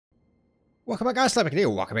Welcome back, guys. Slavic here.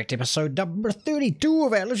 Welcome back to episode number 32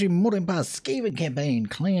 of our Legendary Modern Skaven campaign.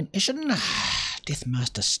 Clan Eshin,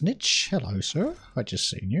 Deathmaster Snikch. Hello, sir. I just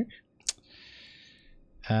seen you.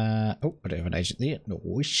 Oh, I don't have an agent there.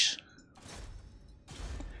 Nice.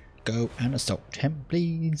 Go and assault him,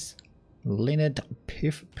 please. Leonard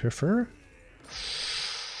Prefer.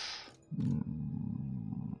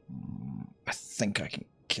 I think I can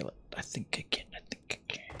kill it. I think I can.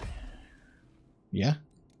 Yeah.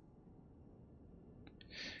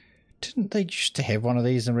 Didn't they used to have one of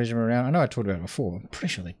these in Regiment around? I know I talked about it before. I'm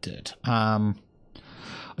pretty sure they did. I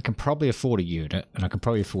can probably afford a unit, and I can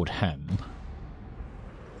probably afford him.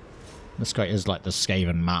 This guy is like the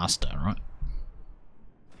Skaven master, right?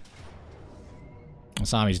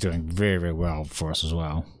 This army's doing very, very well for us as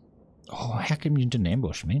well. Oh, how come you didn't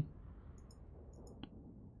ambush me?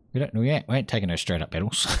 We ain't taking no straight up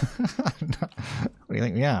battles. What do you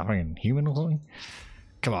think we are? Fucking human or something?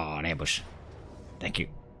 Come on, ambush. Thank you.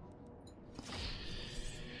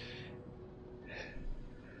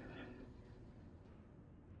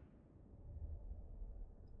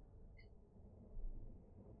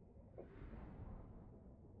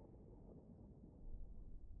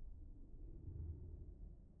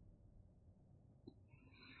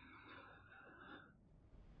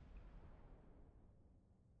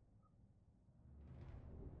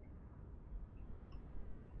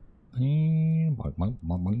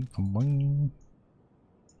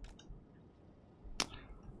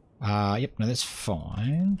 Yep, no, that's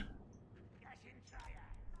fine.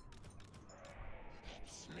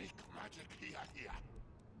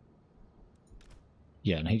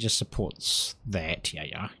 Yeah, and he just supports that.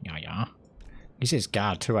 Yeah. He says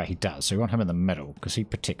guard too, he does, so we want him in the middle, because he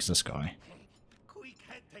protects this guy.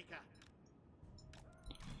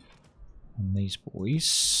 And these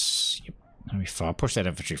boys... Yep, that'll be fine. I'll push that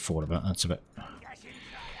infantry forward a bit. That's a bit...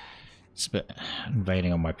 It's a bit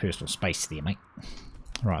invading on my personal space there, mate.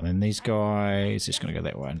 Right, then these guys just going to go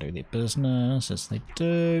that way and do their business, as they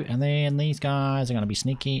do. And then these guys are going to be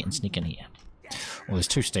sneaky and sneak in here. Well, there's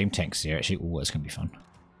two steam tanks there, actually. Oh, it's going to be fun.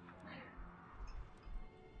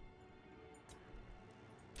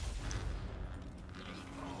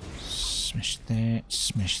 Smash that,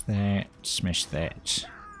 smash that, smash that.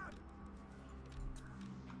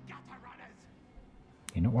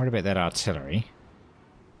 You're not worried about that artillery.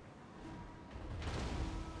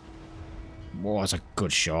 Whoa, that's a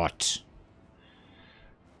good shot.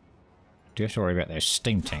 Do you have to worry about those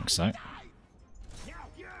steam tanks, though?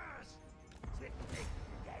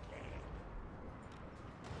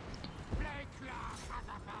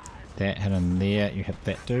 That hit him there, you hit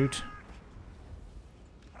that dude.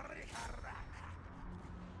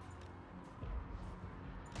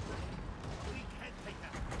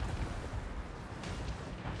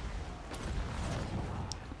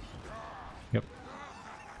 Yep.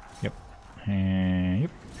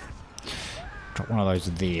 Drop one of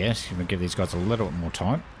those there. So we give these guys a little bit more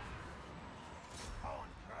time.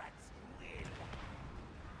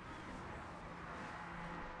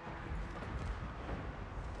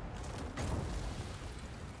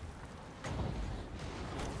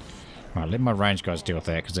 Right, let my range guys deal with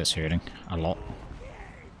that because that's hurting a lot.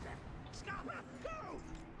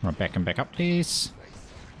 Right, back and back up, please.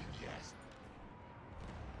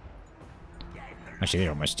 Actually, they're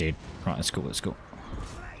almost dead. Right, that's cool, that's cool.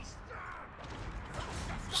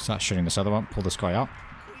 Start shooting this other one. Pull this guy up.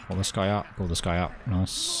 Pull this guy up. Pull this guy up.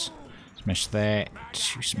 Nice. Smash that.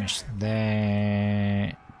 You smash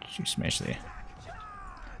that. You smash there.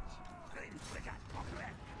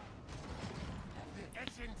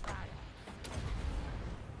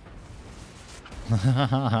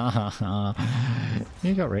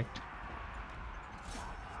 You got wrecked.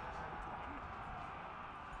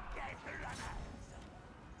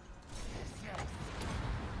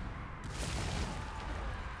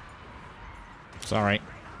 Sorry.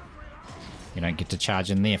 You don't get to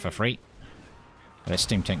charge in there for free. That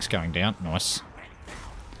steam tank's going down. Nice.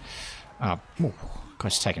 Oh,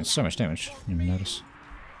 guy's taking so much damage. You may notice.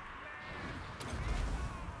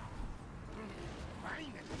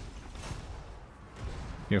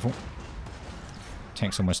 Beautiful.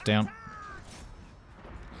 Tank's almost down.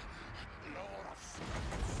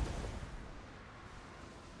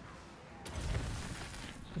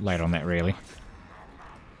 Late on that, really.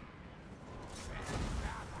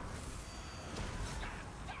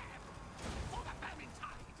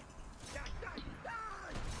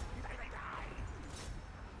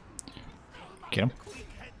 Get him.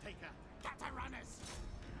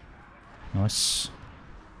 Nice.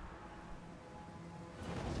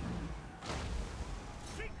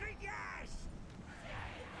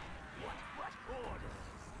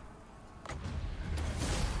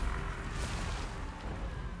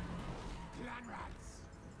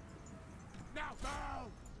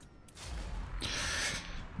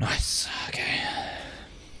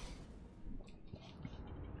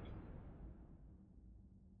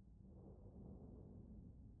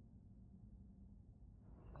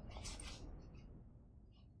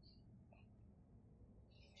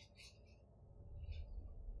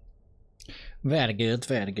 Very good,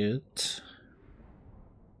 very good.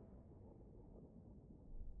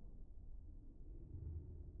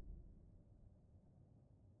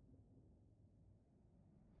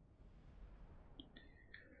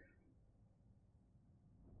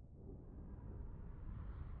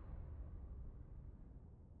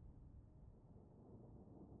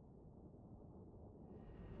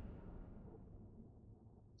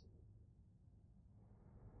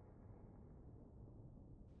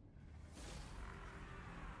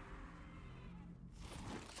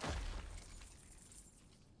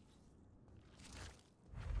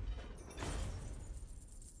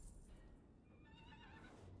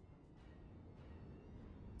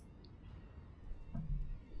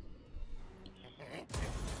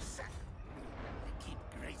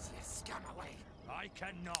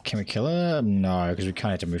 Can we kill her? No, because we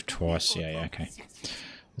kind of have to move twice. Yeah, yeah, okay.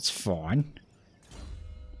 That's fine.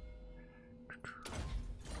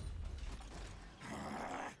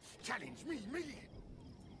 Challenge me.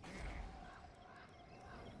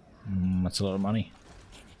 That's a lot of money.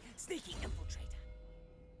 Sneaky infiltrator.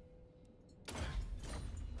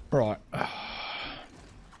 Right.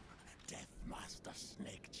 Deathmaster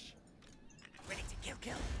Snikch. Ready to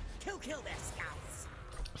kill their scouts.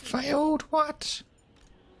 Failed? What?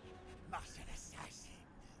 Master assassin.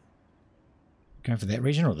 Going for that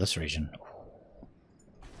region or this region?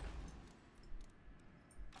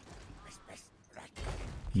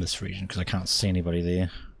 This region, because I can't see anybody there.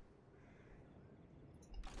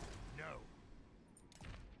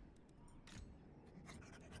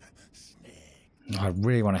 I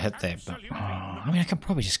really want to hit that, but I mean, I can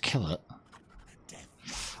probably just kill it.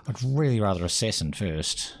 I'd really rather assassin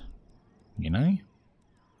first, you know?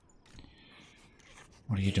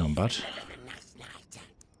 What are you doing, bud?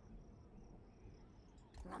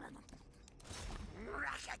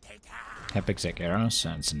 How big's that garage?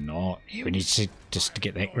 It's not. Yeah, we need to just to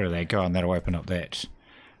get that rid of that guy, and that'll open up that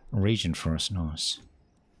region for us. Nice.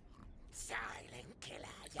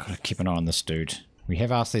 Gotta keep an eye on this dude. We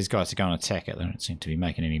have asked these guys to go and attack it. They don't seem to be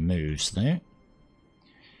making any moves there.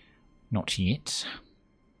 Not yet.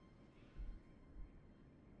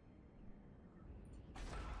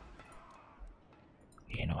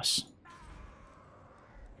 Yeah, nice.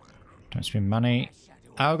 Don't spend money.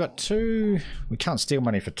 Oh, I've got 2. We can't steal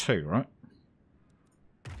money for 2, right?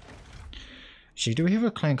 Actually, do we have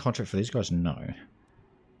a clan contract for these guys? No.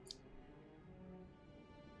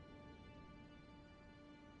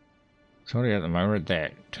 Sorry, at the moment,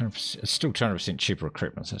 that 200%, it's still 200% cheaper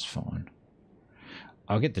recruitment, so that's fine.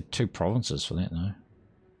 I'll get the 2 provinces for that, though.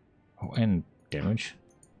 Oh, and damage.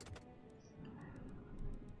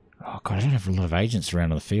 Oh, God, I don't have a lot of agents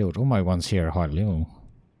around the field. All my ones here are high level.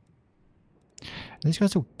 Are these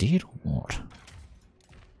guys all dead or what?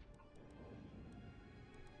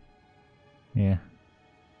 Yeah.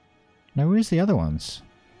 No, where's the other ones?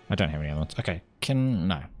 I don't have any other ones. Okay,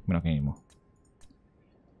 no, we're not getting any more.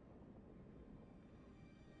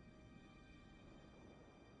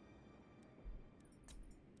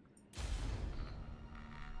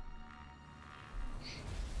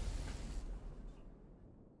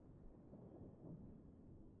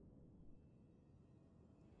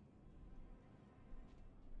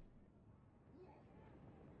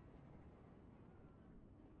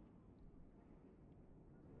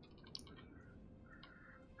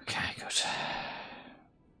 Okay, good.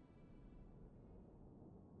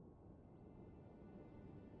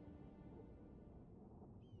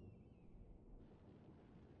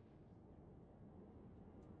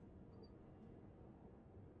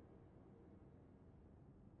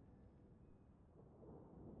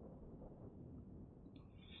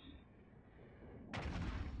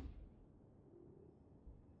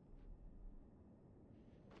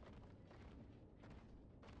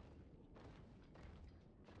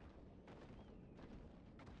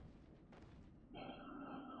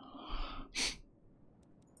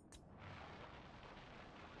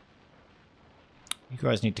 You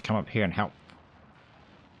guys need to come up here and help.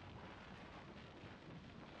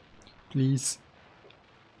 Please.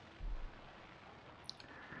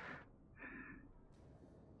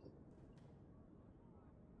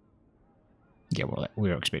 Yeah, well, we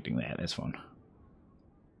were expecting that. That's fine.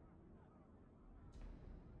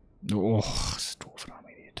 Oh, it's a dwarven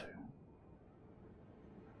army there too.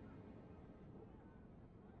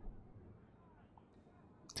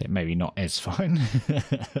 That maybe not as fine.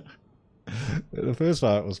 The first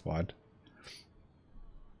part was fine.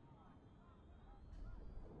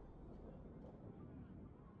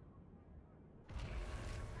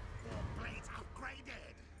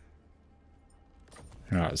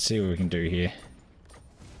 Alright, let's see what we can do here.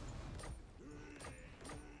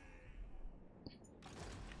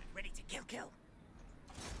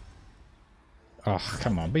 Oh,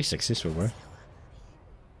 come on, be successful, bro.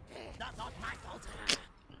 Not my fault.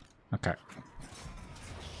 Okay.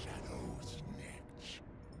 Shadowy Snikch.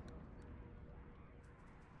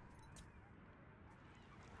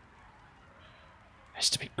 Has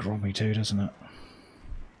to be grommy too, doesn't it?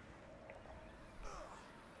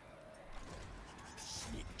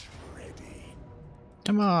 Snikch ready.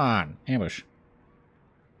 Come on, ambush.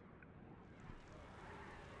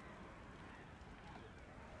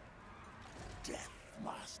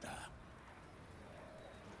 Deathmaster.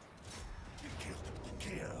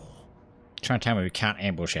 Kill. Trying to tell me we can't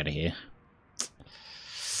ambush out of here.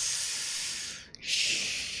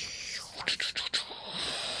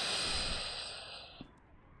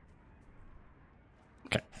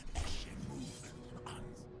 Okay. Eshin movement on.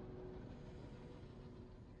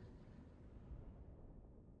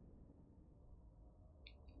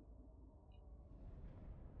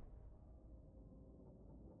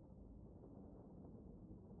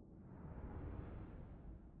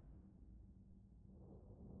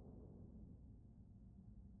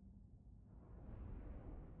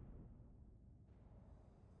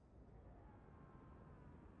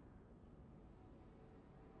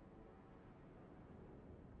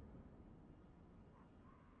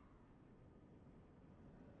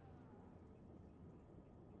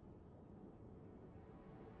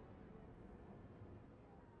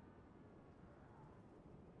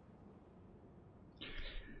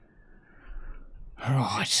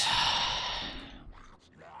 Right.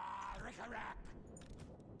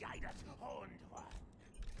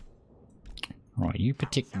 Right, you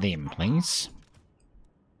protect them, please.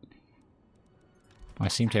 I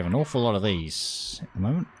seem to have an awful lot of these at the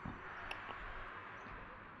moment.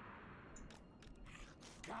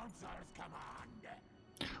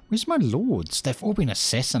 Where's my lords? They've all been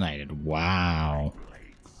assassinated. Wow.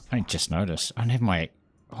 I didn't just notice. I don't have my...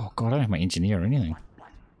 Oh god, I don't have my engineer or anything.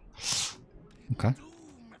 Okay.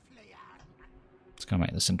 It's gonna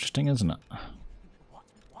make this interesting, isn't it?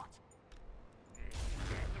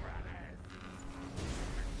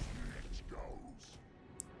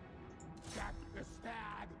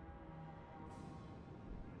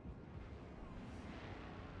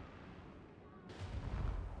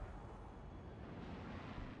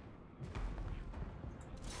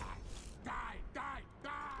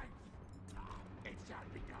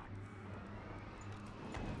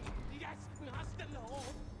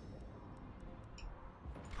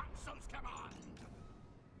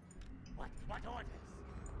 What orders?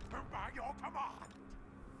 By your command.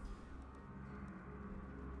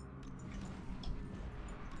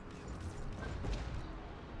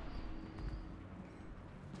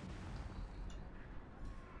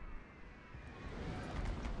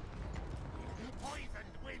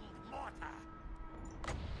 Poisoned wind mortar.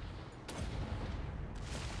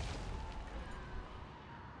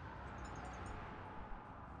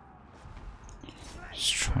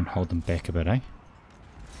 Just try and hold them back a bit, eh?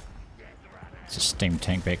 There's a steam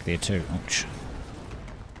tank back there too. Ouch.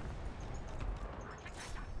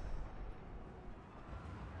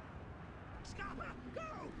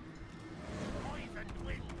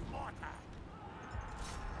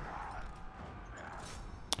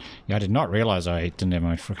 Yeah, I did not realise I didn't have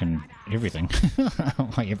my frickin' everything.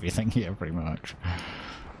 My everything here, pretty much.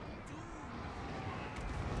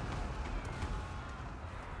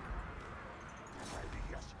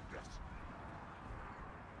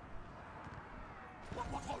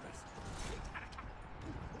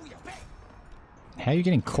 How are you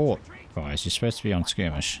getting caught, guys? You're supposed to be on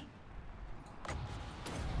skirmish.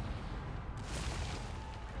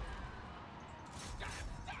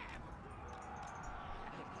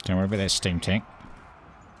 Don't worry about that steam tank.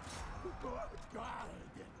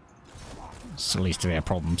 It's the least of our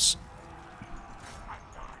problems.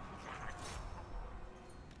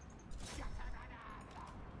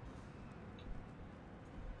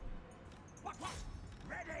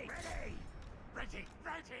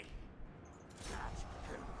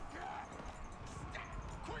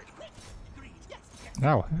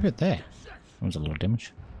 Oh, who hit there? That was a lot of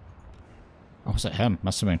damage. Oh, was it him?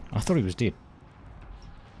 Must have been. I thought he was dead.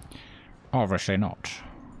 Obviously not.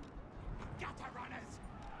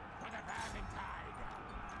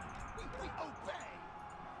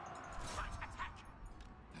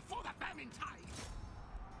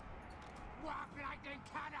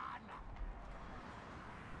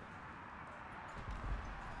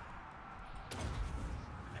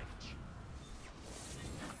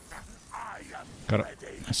 Got it.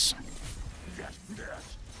 Yes.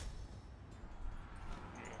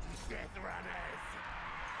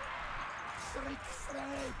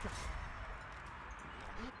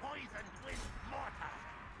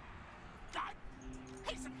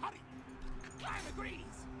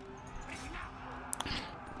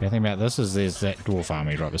 The thing about this is there's that dwarf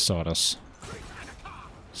army right beside us.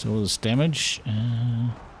 So all this damage.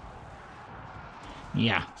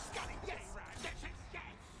 Yeah.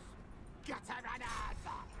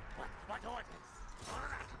 What orders?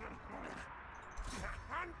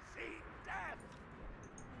 Unseen death!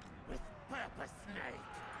 With purpose, Snake.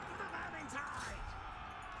 The vermin tide!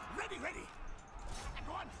 Ready, ready! At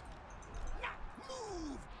once! Now,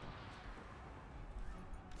 move!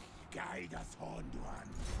 Guide us, Horned One.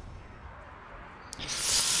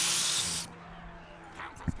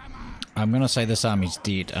 I'm gonna say this army's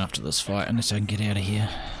dead after this fight unless I can get out of here.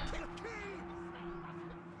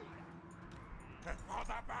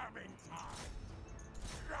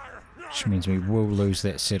 Which means we will lose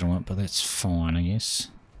that settlement, but that's fine, I guess.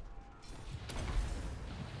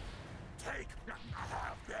 Take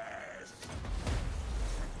this.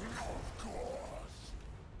 Of course.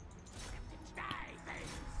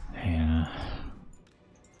 Yeah.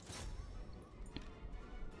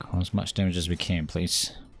 Cause as much damage as we can,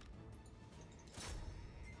 please.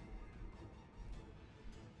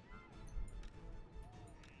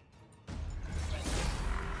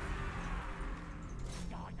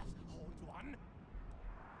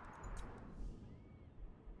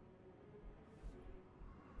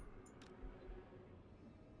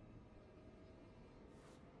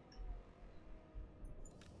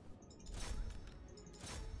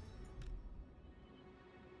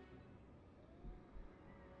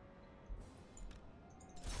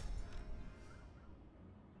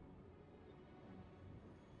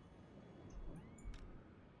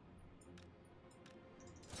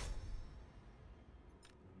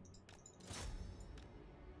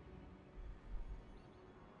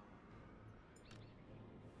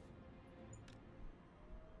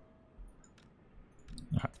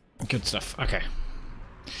 Good stuff. Okay.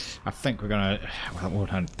 I think we're gonna... Well,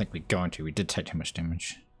 I don't think we're going to. We did take too much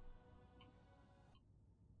damage.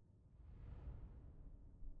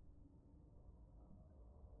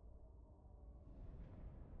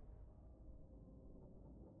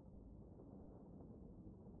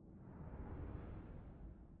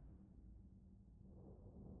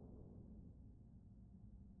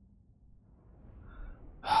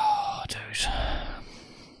 Oh, dude.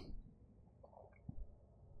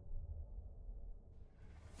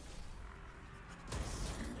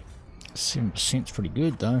 7%'s pretty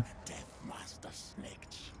good, though. Deathmaster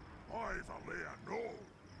Snikch. I've a no.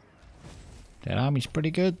 That army's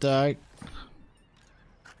pretty good, though.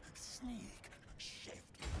 Sneak. Shift.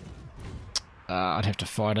 I'd have to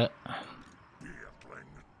fight it. Beardling.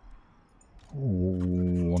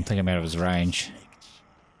 Ooh, I'm thinking I'm out of his range.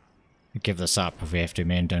 Give this up if we have to,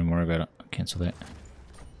 man. Don't worry about it. Cancel that.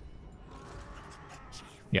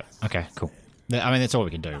 Yep. Okay, cool. I mean, that's all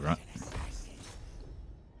we can do, right?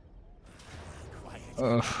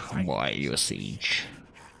 Ugh, why are you a siege?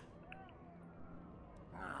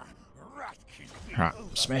 Right,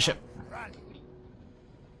 smash it.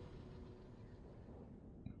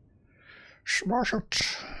 Smash it.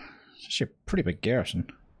 It's actually a pretty big garrison.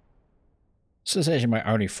 This is actually my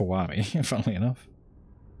only full army, funnily enough.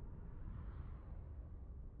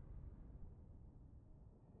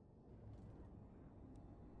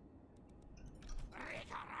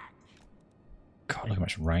 God, look how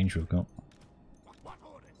much range we've got.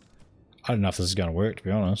 I don't know if this is going to work, to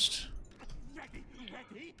be honest.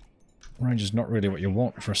 Range is not really what you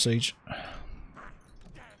want for a siege.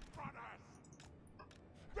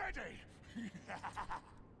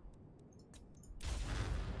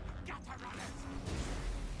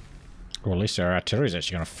 Or at least our artillery is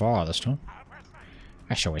actually going to fire this time.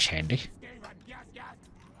 That's always handy.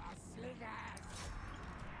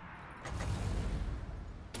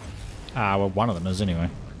 Ah, well, one of them is anyway.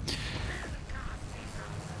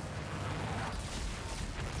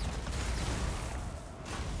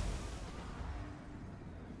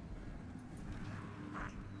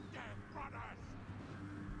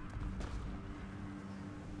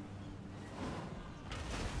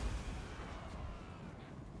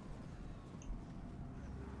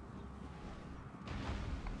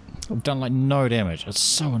 I've done like no damage. It's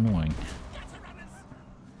so annoying.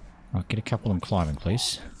 Right, get a couple of them climbing,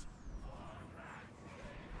 please.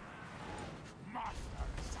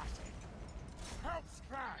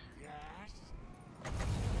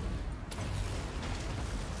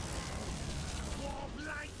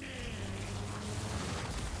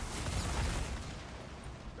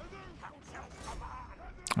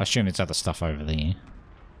 I assume it's other stuff over there.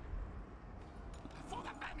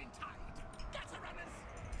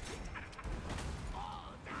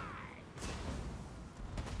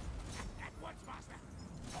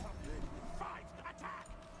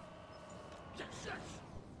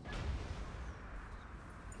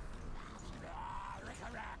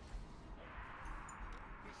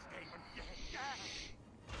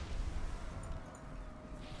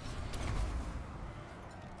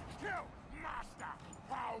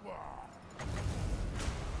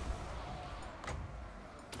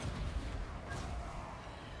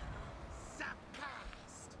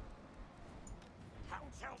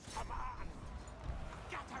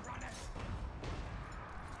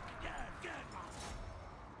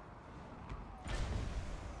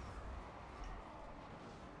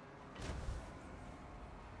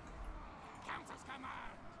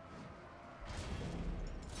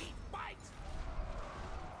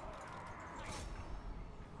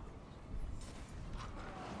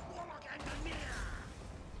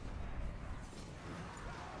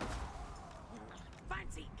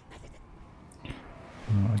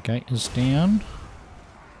 Our gate is down.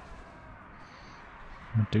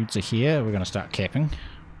 Our dudes are here. We're going to start capping.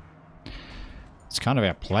 It's kind of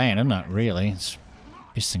our plan, isn't it? Really, it's the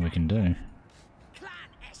best thing we can do.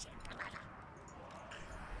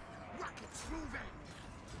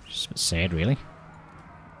 Just a bit sad, really.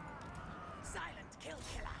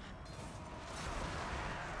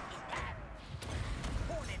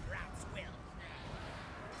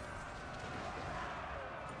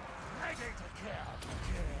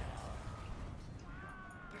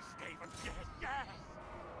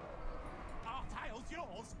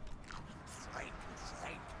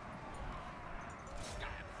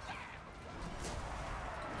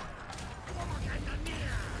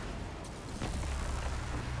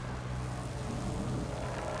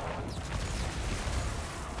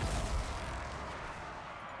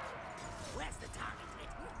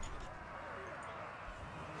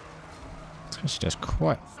 She does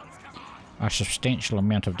quite a substantial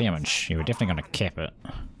amount of damage. Yeah, we're definitely going to cap it.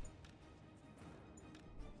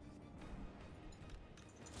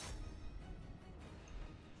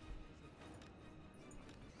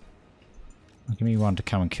 Give me one to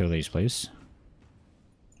come and kill these, please.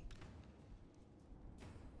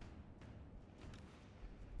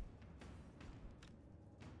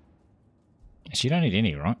 So you don't need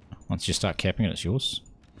any, right? Once you start capping it, it's yours.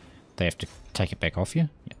 They have to take it back off you.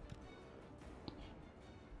 Yep.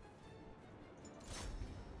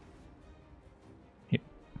 Yep.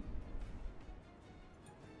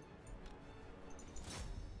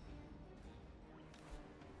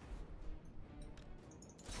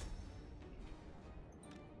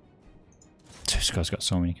 This guy's got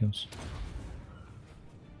so many kills.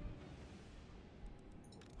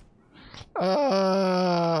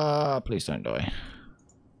 Please don't die.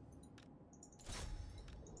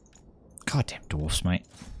 Goddamn dwarfs, mate.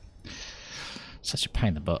 Such a pain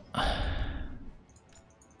in the butt.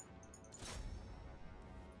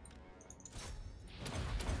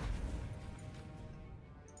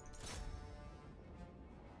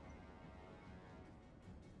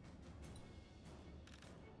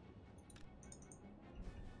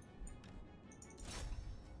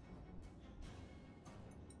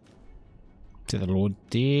 To the Lord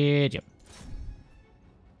dead, yep.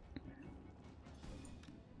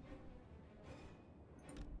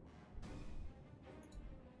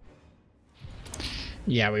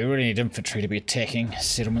 Yeah, we really need infantry to be attacking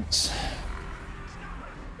settlements.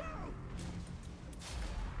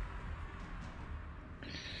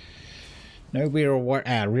 No real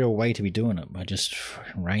way to be doing it by just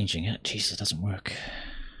ranging it. Jeez, it doesn't work.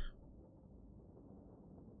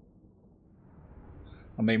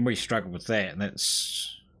 I mean, we struggle with that, and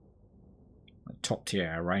that's like top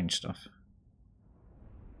tier range stuff.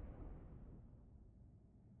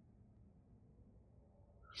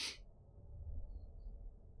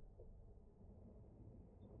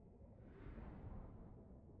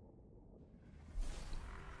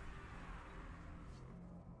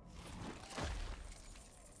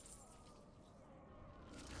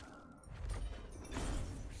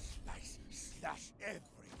 Slash every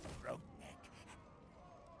throat neck.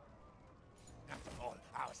 After all,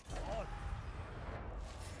 ours all.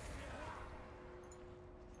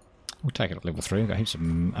 We'll take it at level 3. We've got heaps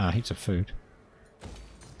of food.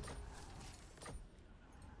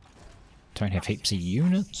 Don't have heaps of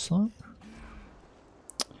units though.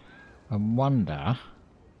 I wonder.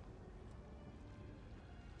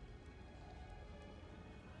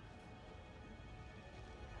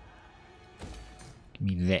 Give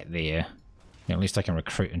me that there. Yeah, at least I can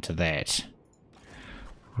recruit into that.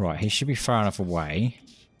 Right, he should be far enough away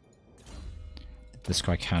that this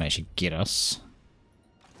guy can't actually get us.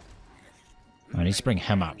 I need to bring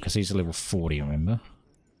him up because he's a level 40, remember?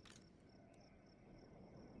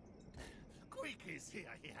 Quick is here.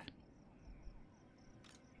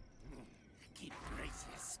 Keep Grace's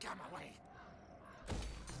scum away.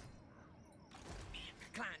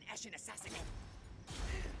 Clan Eshin assassinate.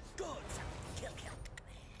 Good. Kill.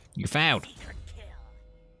 You failed.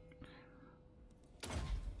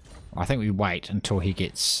 I think we wait until he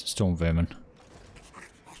gets Storm Vermin.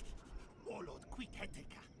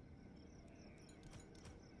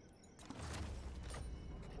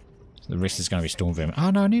 The rest is going to be Storm Vermin. Oh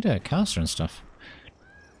no, I need a caster and stuff.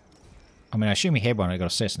 I mean, I assume he had one and got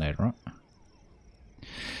assassinated, right?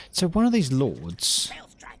 So one of these lords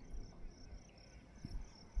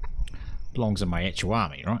belongs in my actual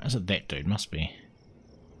army, right? Is it that dude? Must be.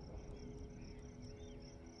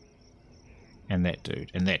 And that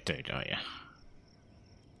dude. And that dude, oh yeah.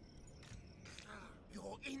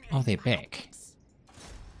 Oh, they're back.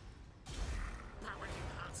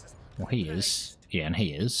 Well, he is. Yeah, and he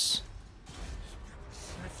is.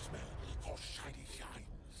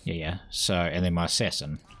 Yeah, yeah. So, and then my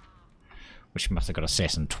assassin, which must have got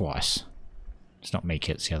assassin twice. It's not me,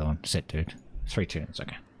 it's the other one. It's that dude. 3 turns,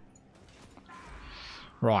 okay.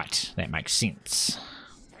 Right, that makes sense.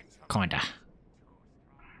 Kinda.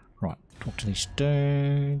 Right, talk to these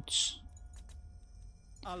dudes.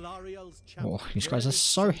 Oh, these guys are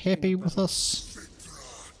so happy with us.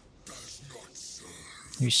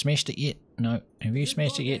 Have you smashed it yet? No. Have you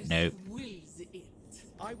smashed it yet? No.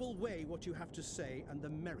 I will weigh what you have to say and the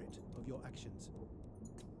merit of your actions.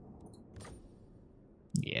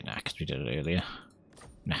 Yeah, nah, because we did it earlier.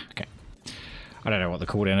 Nah, okay. I don't know what the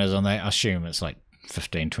cooldown is on that. I assume it's like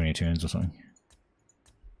 15, 20 turns or something.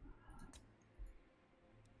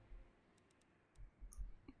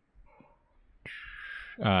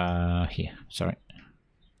 Here. Sorry.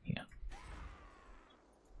 Here.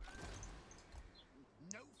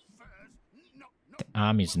 The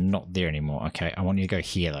army's not there anymore. Okay, I want you to go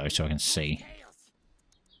here though so I can see.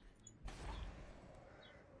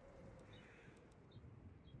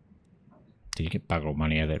 Did you get bugger all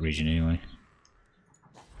money out of that region anyway?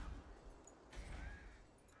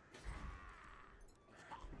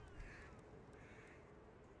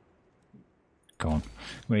 Go on.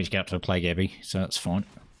 We need to get up to the Plague Abbey, so that's fine.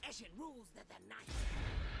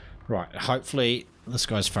 Right, hopefully this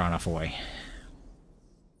guy's far enough away.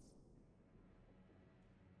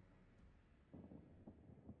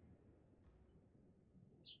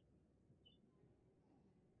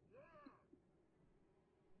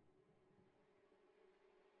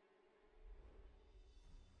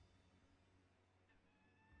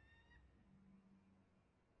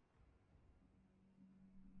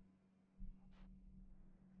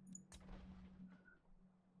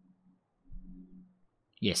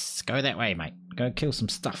 Yes, go that way, mate. Go kill some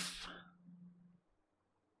stuff.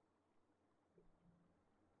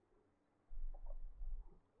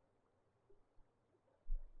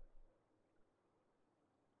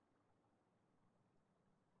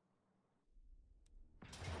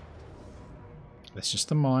 That's just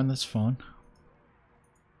the mine, that's fine.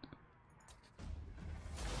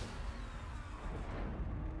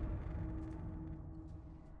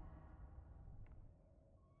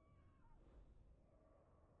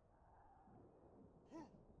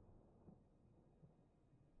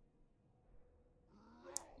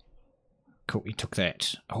 Cool, he took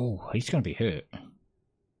that. Oh, he's going to be hurt.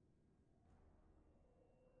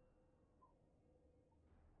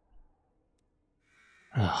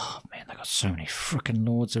 Oh, man, they got so many frickin'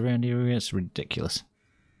 lords around here. It's ridiculous.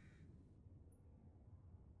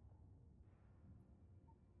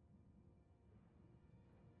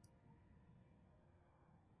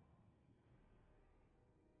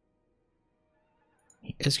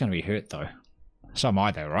 He is going to be hurt, though. So am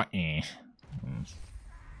I, though, right? Yeah.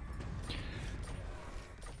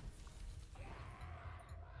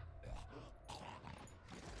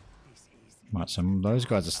 Right, so those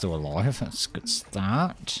guys are still alive. That's a good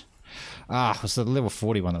start. Ah, it was the level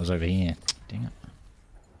 41 that was over here. Dang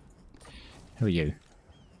it. Who are you?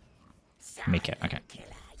 Mika, okay.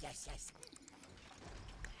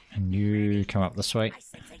 And you come up this way.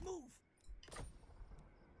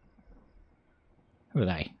 Who are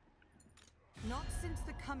they? Not since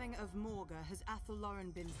the coming of Morga has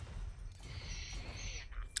Athelloren been...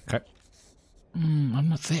 Okay. I'm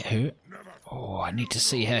not that hurt. Oh, I need to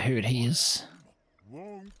see how hurt he is.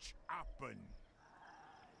 Won't happen.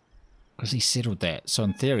 Because he settled that, so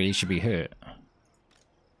in theory he should be hurt.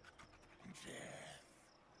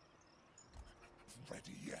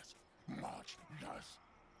 Ready yet? March does.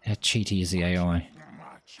 How cheaty is the AI?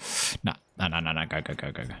 March. No,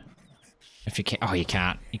 go. If you can, oh, you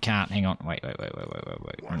can't. You can't. Hang on. Wait.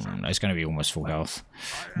 It's going to be almost full health.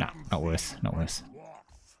 No, not worth. Not worth.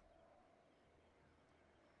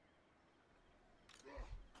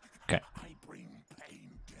 Okay.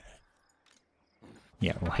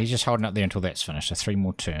 Yeah, well, he's just holding up there until that's finished. So 3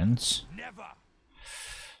 more turns.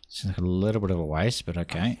 Seems like a little bit of a waste, but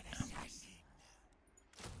okay.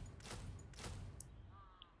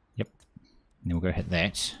 Yep. And then we'll go hit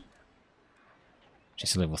that.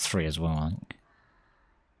 Just level 3 as well, I think.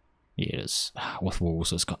 Yeah, it is. With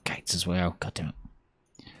walls, it's got gates as well. God damn it.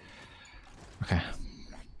 Okay.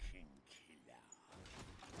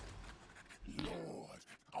 Lord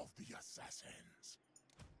of the Assassins.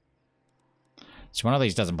 So one of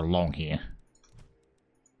these doesn't belong here.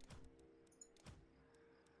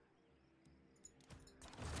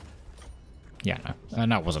 Yeah, no.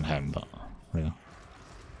 No, it wasn't him, but... Yeah.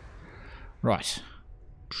 Right.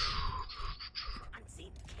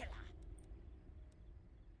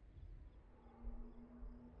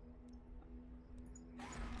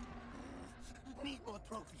 Need more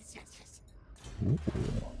trophies, yes. Ooh.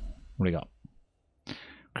 What do we got?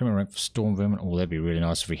 Criminal rank for storm vermin. Oh, that'd be really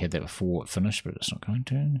nice if we had that before it finished, but it's not going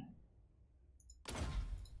to.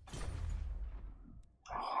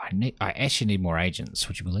 Oh, I actually need more agents,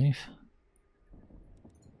 would you believe?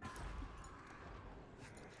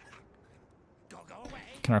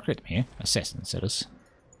 Can I recruit them here? Assassins, that is.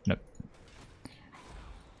 Nope.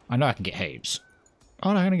 I know I can get heaps.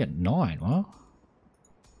 Oh, no, I'm going to get 9. Well,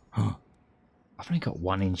 I've only got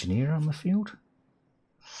 1 engineer on the field.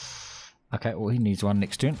 Okay, well, he needs 1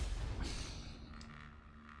 next turn.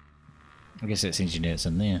 I guess that's engineer that's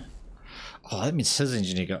in there. Oh, that means his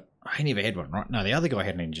engineer got... I never had one, right? No, the other guy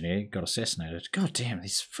had an engineer, got assassinated. God damn,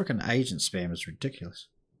 this freaking agent spam is ridiculous.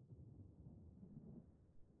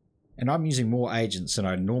 And I'm using more agents than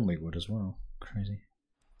I normally would as well. Crazy.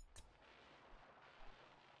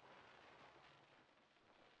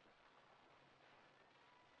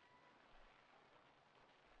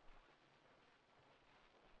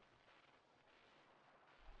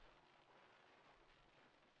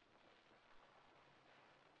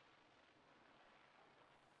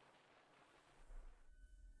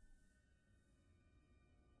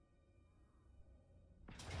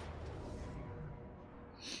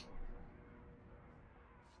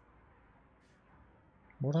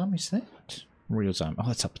 What army is that? Real's army. Oh,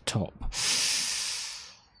 that's up the top.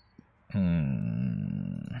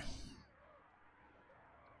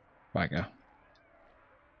 Bugger.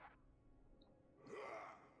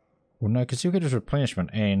 Well, no, because you'll get his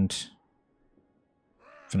replenishment and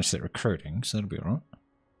finish that recruiting, so that'll be alright.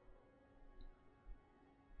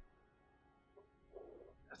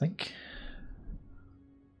 I think.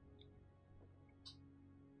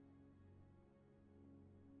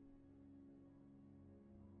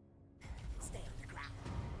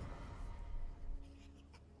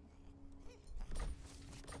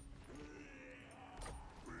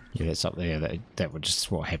 Yeah, that's up there. That was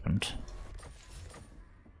just what happened.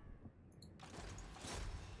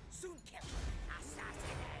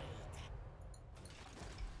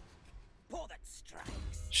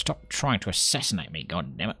 Stop trying to assassinate me,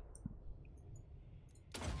 god damn it.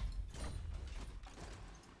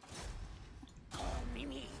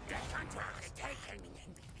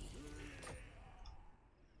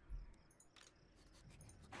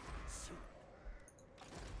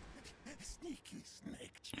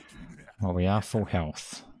 Well, we are full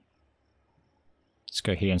health. Let's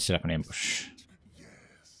go here and set up an ambush.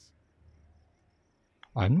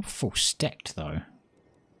 I'm not full stacked though.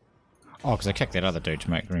 Oh, because I kicked that other dude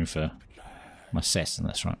to make room for my assassin,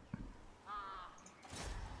 that's right.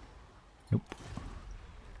 Nope.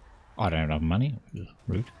 I don't have enough money.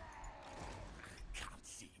 Rude.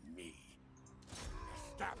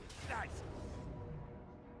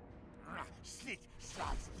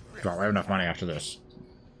 Right, we have enough money after this.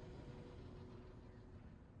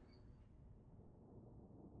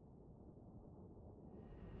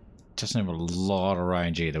 Doesn't have a lot of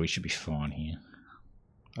range either. We should be fine here.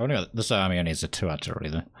 Oh no, this army only has a 2 artillery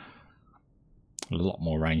though. A lot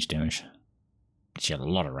more range damage. She had a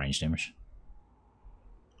lot of range damage.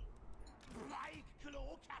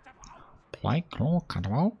 Plague Claw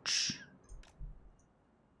Catapults.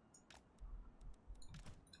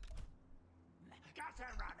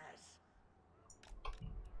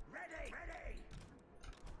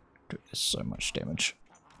 Dude, there's so much damage.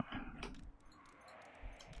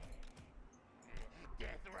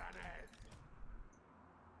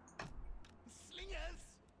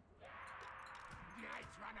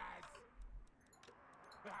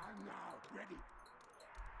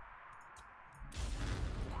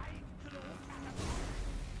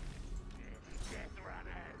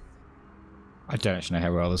 I don't actually know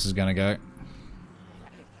how well this is going to go.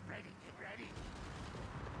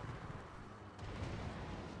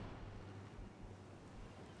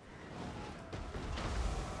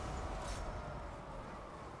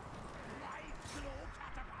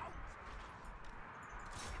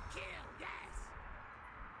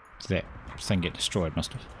 Did that thing get destroyed?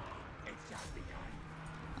 Must have.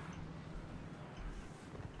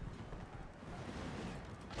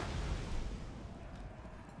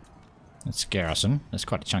 That's garrison. That's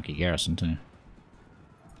quite a chunky garrison too.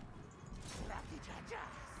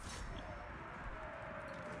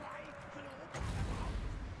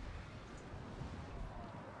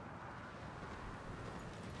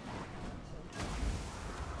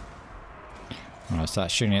 I'll start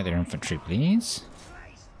shooting at their infantry, please.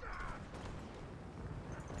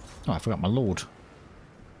 Oh, I forgot my lord.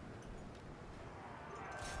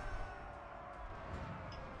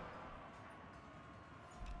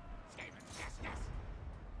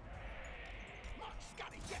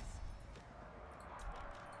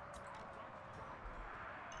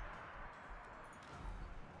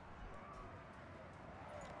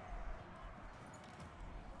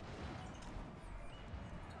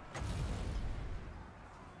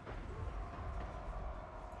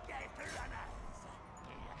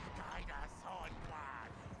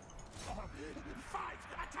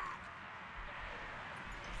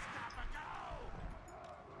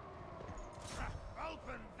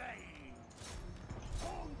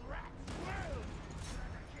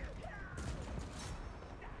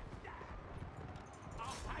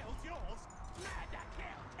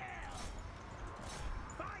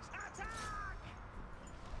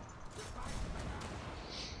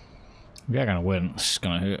 We are gonna win. It's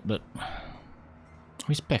gonna hurt, but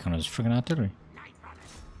he's back on his friggin' artillery.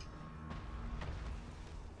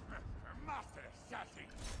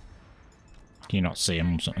 Can you not see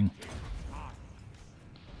him or something?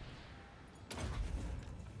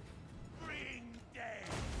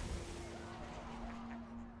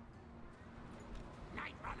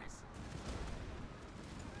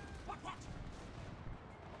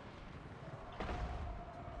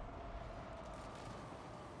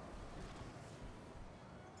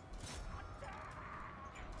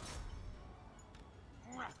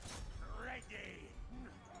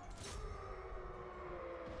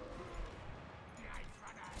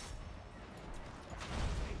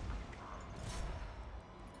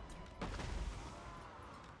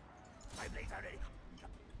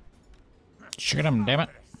 Shoot him, damn it.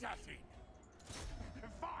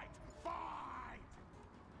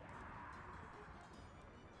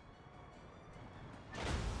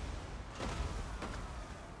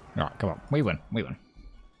 Alright, come on. We win. We win.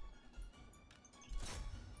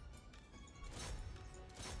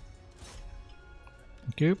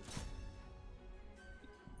 Thank you.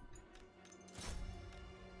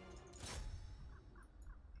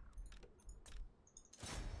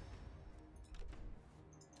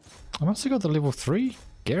 I must have got the level 3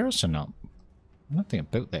 garrison up. I don't think it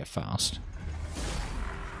built that fast.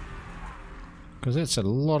 Because that's a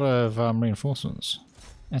lot of reinforcements.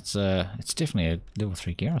 It's definitely a level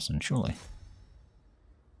 3 garrison, surely.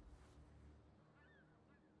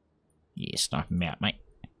 Yeah, snipe him out, mate.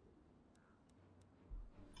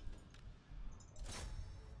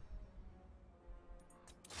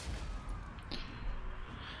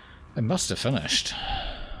 It must have finished.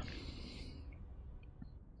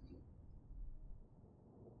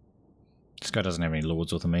 This guy doesn't have any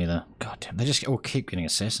lords with him either. God damn, they just all keep getting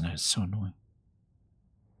assassinated. It's so annoying.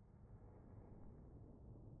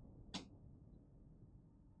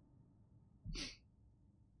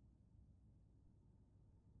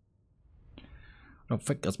 I don't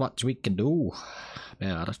think there's much we can do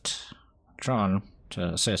about it. I'm trying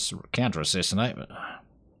to counter-assassinate, but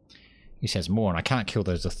he says more, and I can't kill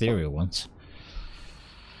those ethereal ones.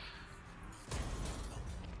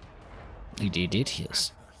 He did,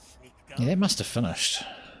 yes. Yeah, that must have finished.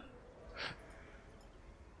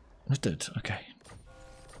 It did, okay.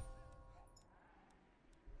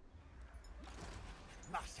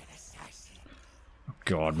 Oh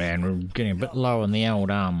God, man, we're getting a bit low on the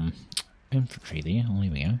old infantry there. Oh,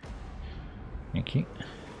 here we go. Thank you.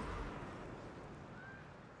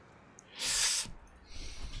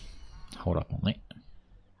 Hold up on that.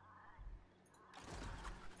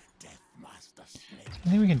 Deathmaster Snikch. I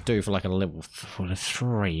think we can do for like a level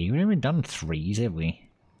 3. We've never done 3s, have we?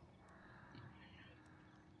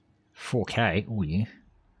 4K, oh yeah.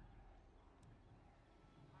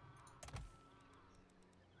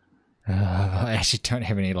 I actually don't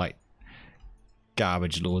have any like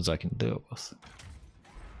garbage lords I can do it with.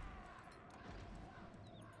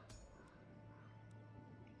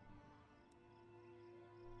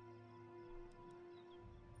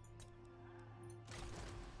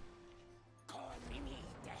 Call me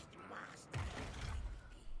Deathmaster.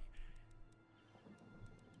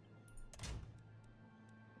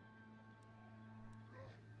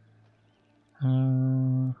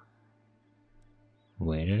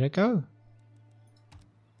 Where did it go?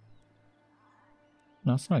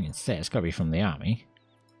 No, it's not against that. It's got to be from the army.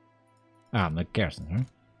 The garrison, right?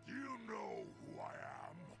 You know who I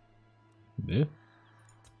am. Yeah.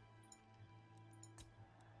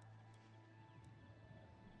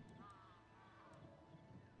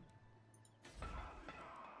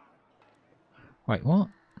 Wait, what?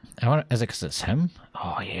 Is it because it's him?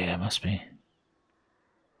 Oh yeah, it must be.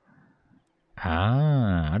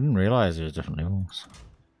 Ah, I didn't realise there was different levels.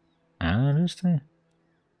 Ah, it is too.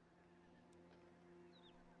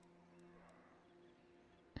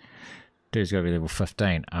 Dude's gotta be level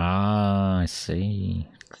 15. Ah, I see.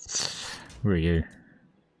 Where are you?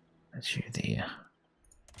 That's you there.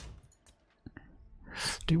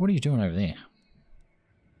 Dude, what are you doing over there?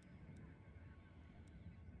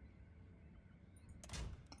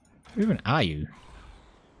 Who even are you?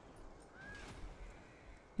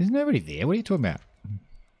 There's nobody there. What are you talking about?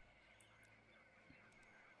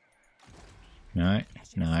 No,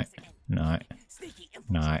 no, no,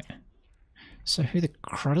 no. So who the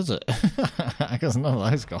crud is it? Because none of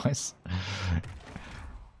those guys.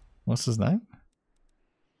 What's his name?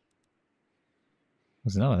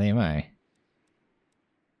 There's none of them, eh?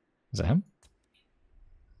 Is that him?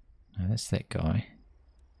 No, that's that guy.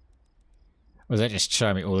 Was that just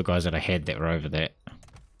showing me all the guys that I had that were over that?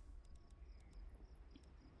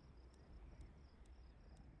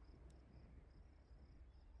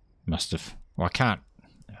 must have. Well, I can't.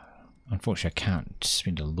 Unfortunately, I can't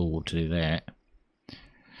spend a lord to do that.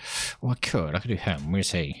 Well, I could. I could do him.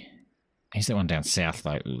 Where's he? He's the one down south,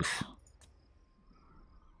 though. Oof.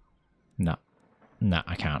 No. No,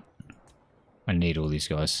 I can't. I need all these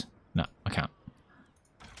guys. No, I can't.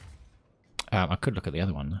 I could look at the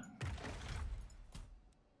other one, though.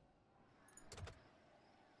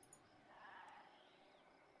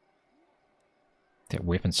 That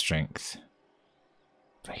weapon strength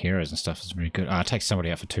for heroes and stuff is really good. It takes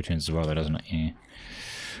somebody out for 2 turns as well, though, doesn't it? Yeah.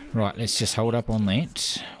 Right, let's just hold up on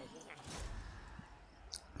that.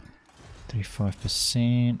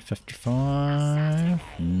 35%, 55.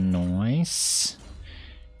 Nice.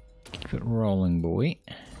 Keep it rolling, boy.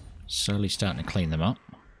 Slowly starting to clean them up.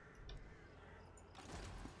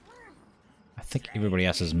 I think everybody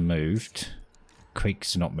else has moved.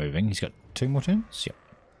 Creek's not moving. He's got 2 more turns? Yep.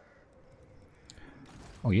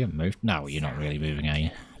 Oh, you haven't moved? No, you're not really moving, are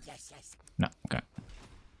you? No, okay.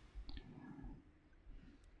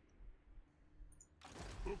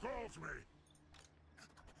 Who calls me?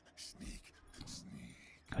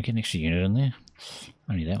 Can I get an extra unit in there?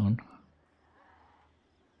 Only that one.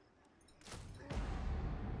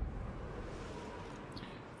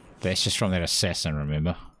 That's just from that assassin,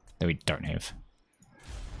 remember? That we don't have.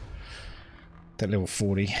 That level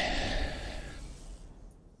 40.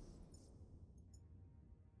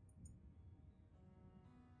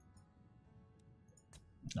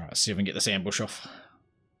 Alright, let's see if we can get this ambush off.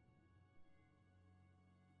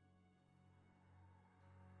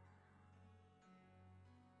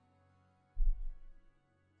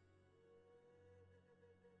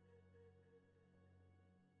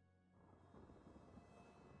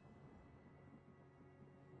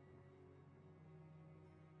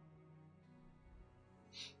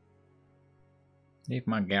 Leave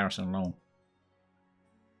my garrison alone.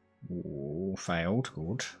 Ooh, failed.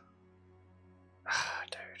 Good. Ah,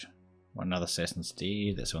 dude. One another assassin's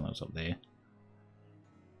dead. That's the one that was up there.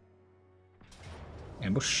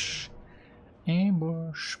 Ambush.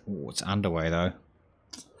 Ambush. Oh, it's underway though.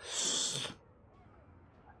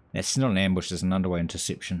 It's not an ambush, it's an underway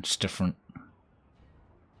interception. It's different.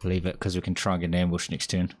 Leave it, because we can try and get an ambush next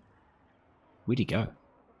turn. Where'd he go?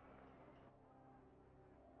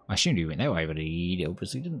 I assumed he went that way, but he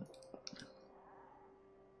obviously didn't.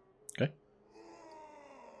 Okay.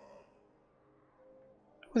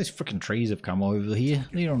 All these freaking trees have come over here.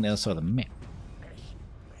 They're on the other side of the map.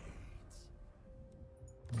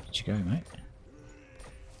 Where did you go, mate?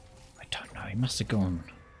 I don't know. He must have gone.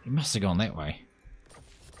 He must have gone that way.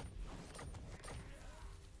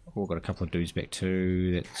 Oh, got a couple of dudes back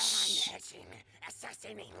too.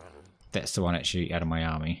 That's the one actually out of my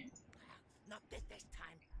army.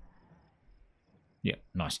 Yeah,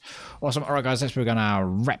 nice. Awesome. Alright guys, that's where we're going to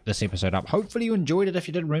wrap this episode up. Hopefully you enjoyed it. If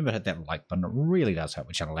you did, remember to hit that like button. It really does help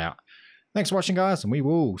the channel out. Thanks for watching guys, and we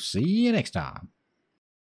will see you next time.